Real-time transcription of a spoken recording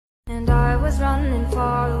running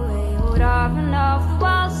far away. Would I run off the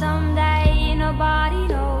wall someday? Nobody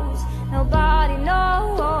knows, nobody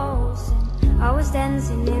knows. And I was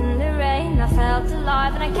dancing in the rain, I felt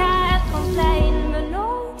alive and I can't complain. But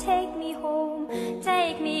no, take me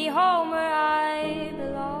home where I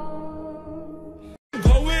belong.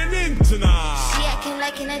 Going in tonight. She acting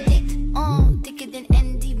like an addict, thicker than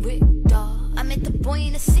Andy Richter. I met the boy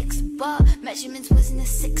in a 6-bar, measurements was in a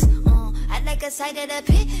 6. I like a side of the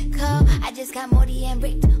pickup. I just got Morty and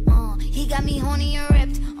ripped. He got me horny and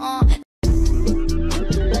ripped.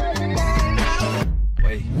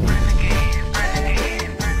 Wait.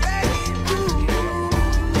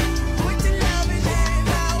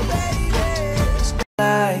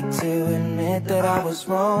 I like to admit that I was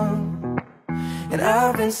wrong, and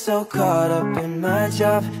I've been so caught up in my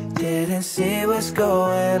job, didn't see what's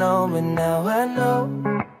going on, but now I know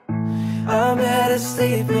I'm better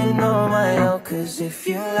sleeping on my own. Cause if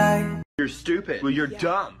you like, you're stupid. Well, you're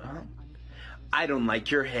dumb. I don't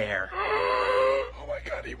like your hair. Oh my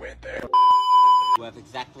god, he went there. You have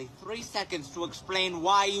exactly 3 seconds to explain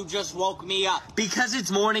why you just woke me up. Because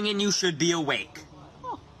it's morning and you should be awake.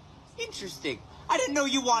 Oh, interesting. I didn't know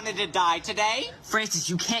you wanted to die today. Francis,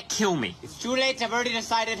 you can't kill me. It's too late, I've already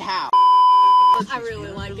decided how. I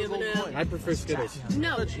really like giving it. I prefer Skittles.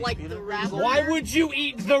 No, like the wrapper. Why would you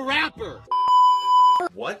eat the wrapper?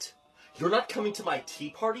 What? You're not coming to my tea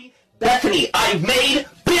party? Bethany, I've made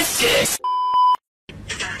biscuits!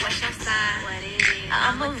 What's your sign? What is it?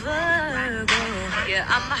 I'm a Virgo. Yeah,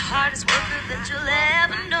 I'm the hardest worker that you'll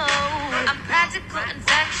ever know. I'm practical,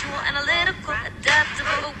 intellectual, analytical,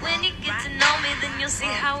 adaptable. But when you get to know me, then you'll see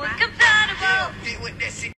how we're compatible.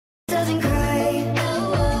 Doesn't cry.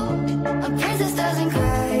 A princess doesn't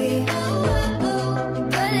cry.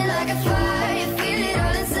 Burn it like a fire, feel it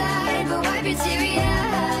all inside. But wipe your teary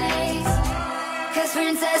eyes, cause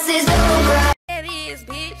princesses don't cry. Aries,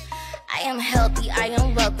 bitch. I am healthy, I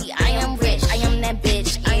am wealthy, I am rich, I am that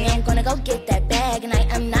bitch. I am gonna go get that bag, and I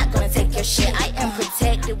am not gonna take your shit. I am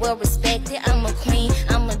protected, well respected, I'm a queen,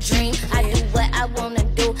 I'm a dream. I do what I wanna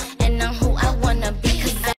do, and I'm who I wanna be.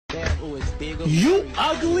 You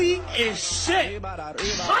ugly as shit.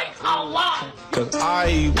 Like a lot. Cause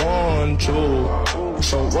I want you.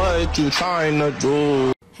 So what you trying to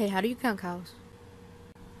do? Hey, how do you count cows?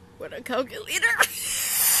 What a calculator.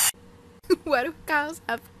 Why do cows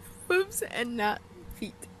have hooves and not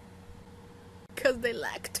feet? Cause they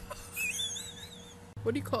lacked.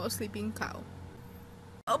 What do you call a sleeping cow?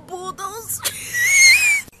 A bulldoze.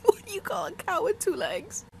 What do you call a cow with 2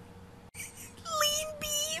 legs? Lean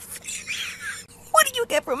beef. What do you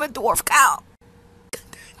get from a dwarf cow?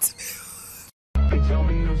 They tell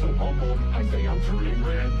me I'm so humble. I say I'm turning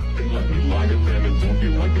red. They let me lie to them and don't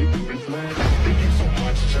feel like they've been led. They give so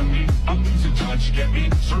much to me. I'm losing touch. Get me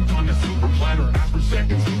served on a silver platter. Ask for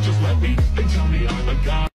seconds. You just let me. They tell me I'm a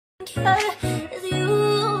god. It's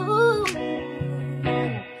you.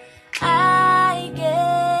 I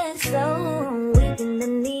get so weak in the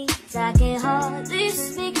knees. I can hardly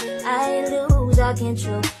speak. I lose all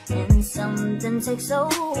control, and something takes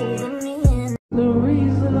over me. the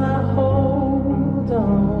reason I hold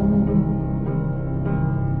on.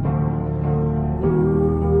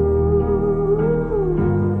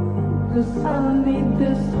 Cause I need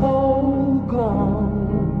this whole gone.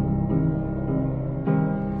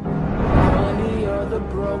 Honey, you're the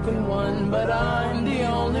broken one, but I'm the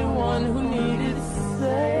only one who needed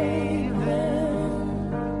saving.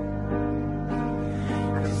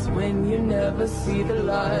 Cause when you never see the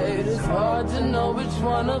light, it's hard to know which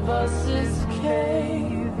one of us is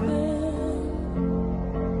caving.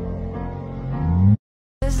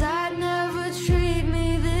 Cause I'd never treat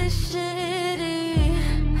me this shitty.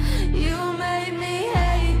 You made me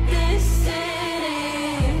hate this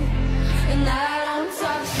city. And I don't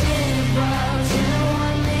talk shit about you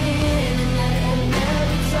one minute. And I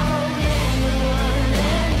never told anyone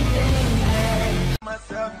anything.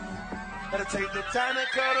 Myself, gotta take the time to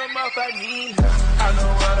cut them off. I need her. I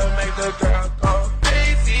know how to make the girl go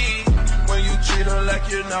crazy. When you treat her like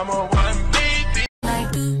you're number one, baby.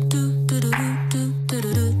 Like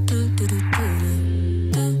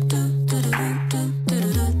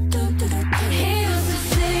he used to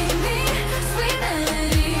sing me sweet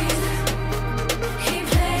melodies. He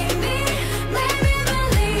played me, made me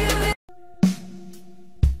believe it.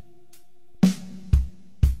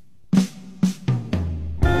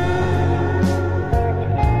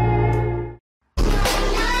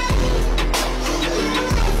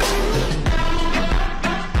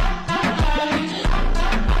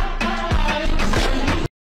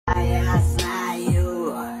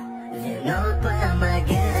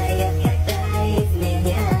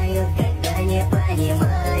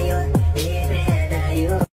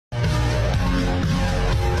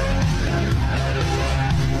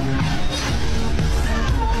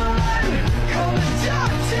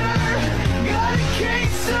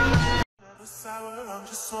 sour, I'm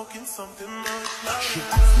just smoking something much louder. She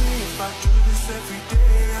asked me if I do this every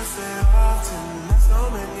day, I said often. That's how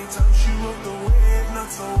many times she rode the wave, not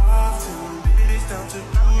so often. It's down to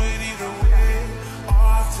do it either way,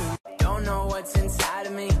 often. Don't know what's inside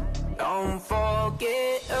of me, don't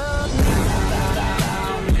forget about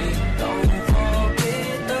me. Don't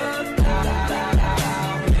forget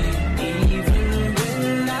about me. Even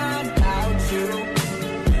when I doubt you,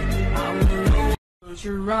 I'm gonna close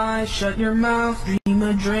your eyes, shut your mouth, dream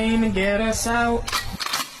a dream and get us out.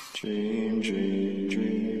 Dream, dream,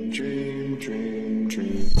 dream, dream, dream,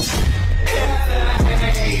 dream.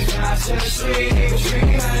 Not to sleep,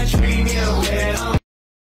 dream a dream you get on.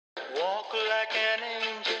 Walk like an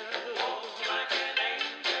angel,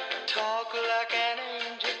 talk like an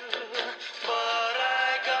angel, but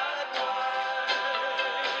I got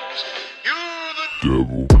wise. You're the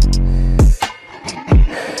devil.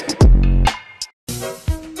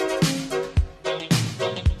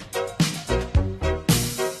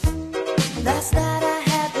 Last night I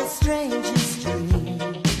had the strangest dream.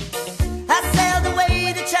 I sailed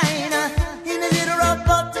away to China in a little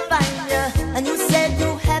rowboat to find you, and you said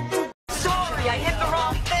you had to. Sorry, I hit the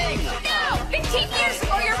wrong thing. No! 15 years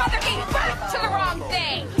ago, your mother gave birth to the wrong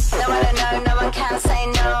thing! No one know, no one can say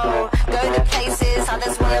no. Go to places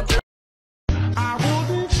others wanna blow. I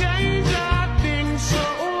wouldn't change a thing, so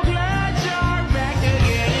glad you're back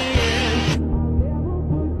again.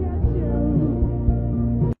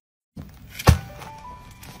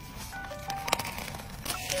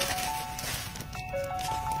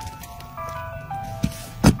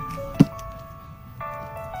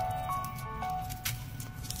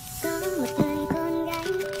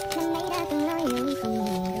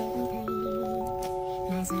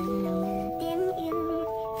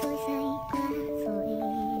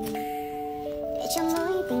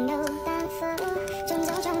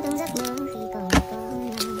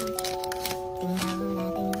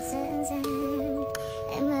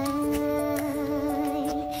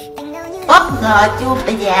 Bất ngờ chưa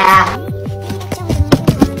bà già.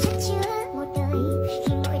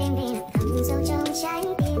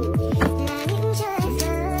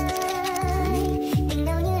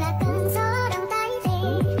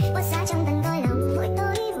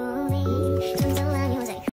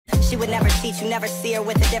 She would never cheat, you never see her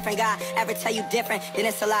with a different guy. Ever tell you different, then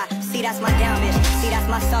it's a lie. See, that's my down bitch, see, that's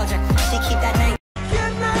my soldier. She keep that name.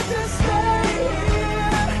 Can I just stay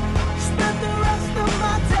here, spend the rest of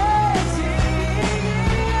my days here?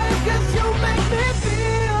 'Cause you make me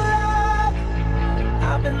feel like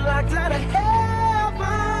I've been locked out of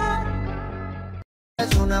heaven.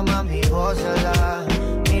 Es una mami, gózala.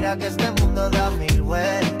 Mira que este mundo da mil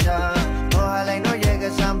vueltas. Ojalá y no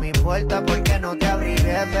llegues a mi puerta porque no te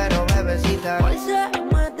abriré, pero bebecita. Hoy se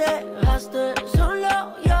me dejaste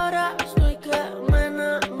solo y ahora estoy que me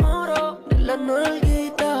enamoro de la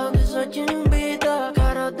nalguita, de esa chimbita,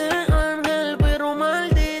 cara de ángel pero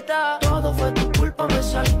maldita. Todo fue tu culpa, me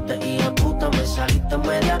saliste y a puta me saliste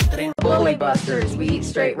media trin. Bully busters, we eat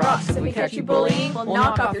straight rocks. If we catch you bullying, we'll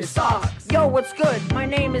knock off your socks. Yo, what's good? My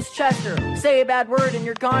name is Chester. Say a bad word and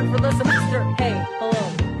you're gone for the semester. Hey,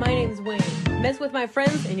 hello, my name's Wayne. Mess with my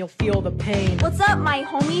friends and you'll feel the pain. What's up, my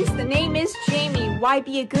homies? The name is Jamie. Why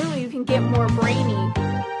be a goon when you can get more brainy?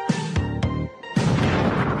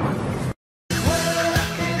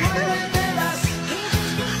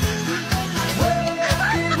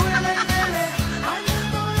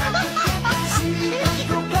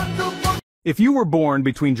 If you were born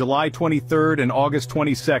between July 23rd and August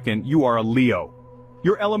 22nd, you are a Leo.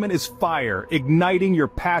 Your element is fire, igniting your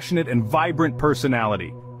passionate and vibrant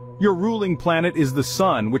personality. Your ruling planet is the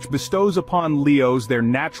sun, which bestows upon Leos their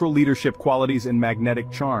natural leadership qualities and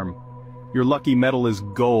magnetic charm. Your lucky metal is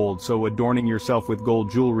gold, so adorning yourself with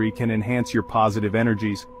gold jewelry can enhance your positive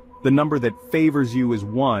energies. The number that favors you is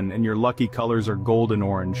 1, and your lucky colors are gold and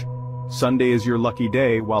orange. Sunday is your lucky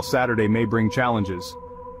day, while Saturday may bring challenges.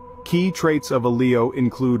 Key traits of a Leo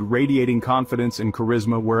include radiating confidence and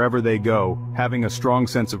charisma wherever they go, having a strong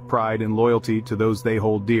sense of pride and loyalty to those they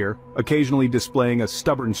hold dear, occasionally displaying a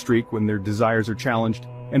stubborn streak when their desires are challenged,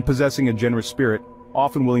 and possessing a generous spirit,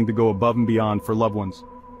 often willing to go above and beyond for loved ones.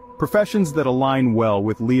 Professions that align well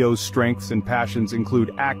with Leo's strengths and passions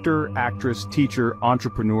include actor, actress, teacher,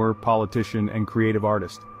 entrepreneur, politician, and creative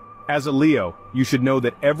artist. As a Leo, you should know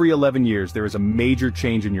that every 11 years there is a major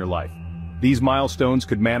change in your life. These milestones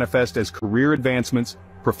could manifest as career advancements,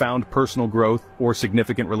 profound personal growth, or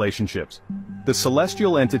significant relationships. The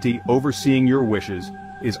celestial entity overseeing your wishes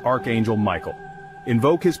is Archangel Michael.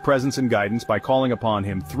 Invoke his presence and guidance by calling upon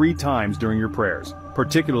him 3 times during your prayers,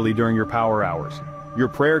 particularly during your power hours. Your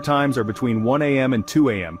prayer times are between 1 a.m. and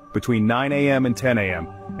 2 a.m., between 9 a.m. and 10 a.m.,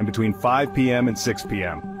 and between 5 p.m. and 6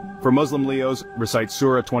 p.m. For Muslim Leos, recite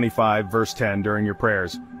Surah 25, verse 10 during your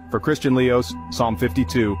prayers. For Christian Leos, Psalm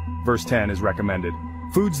 52, verse 10 is recommended.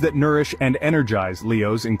 Foods that nourish and energize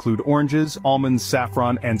Leos include oranges, almonds,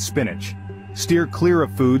 saffron, and spinach. Steer clear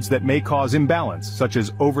of foods that may cause imbalance, such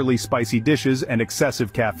as overly spicy dishes and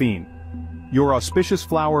excessive caffeine. Your auspicious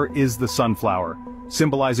flower is the sunflower,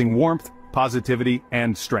 symbolizing warmth, positivity,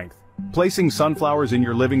 and strength. Placing sunflowers in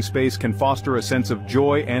your living space can foster a sense of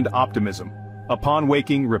joy and optimism. Upon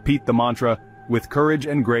waking, repeat the mantra, "With courage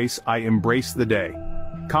and grace, I embrace the day."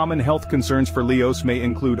 Common health concerns for Leos may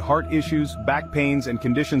include heart issues, back pains, and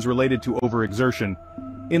conditions related to overexertion.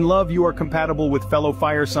 In love, you are compatible with fellow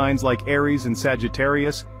fire signs like Aries and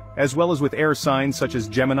Sagittarius, as well as with air signs such as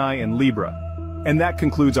Gemini and Libra. And that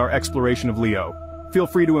concludes our exploration of Leo. Feel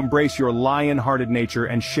free to embrace your lion-hearted nature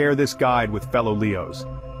and share this guide with fellow Leos.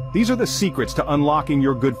 These are the secrets to unlocking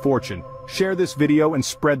your good fortune. Share this video and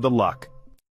spread the luck.